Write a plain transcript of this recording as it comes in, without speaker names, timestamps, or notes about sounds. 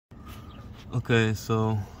Okay,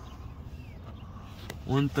 so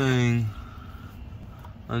one thing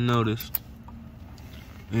I noticed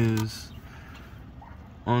is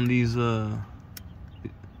on these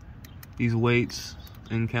weights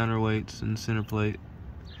and counterweights and center plate,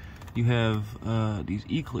 you have these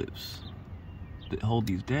E-clips that hold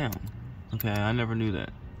these down. Okay, I never knew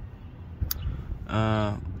that.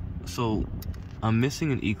 So I'm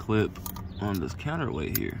missing an E-clip on this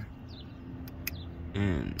counterweight here,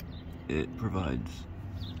 and it provides,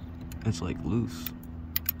 it's like loose,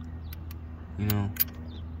 you know,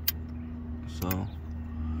 so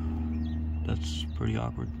that's pretty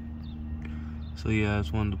awkward. So yeah, I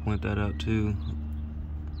just wanted to point that out too.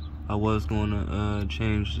 I was going to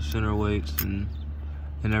change the center weights and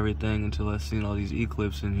everything until I seen all these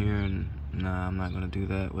E-clips in here, and nah, I'm not gonna do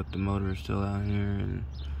that with the motor still out here and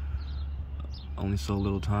only so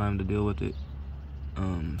little time to deal with it.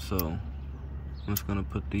 So I'm just gonna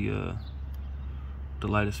put the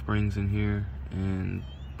lightest springs in here and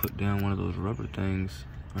put down one of those rubber things,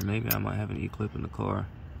 or maybe I might have an E-clip in the car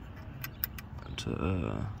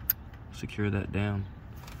to secure that down.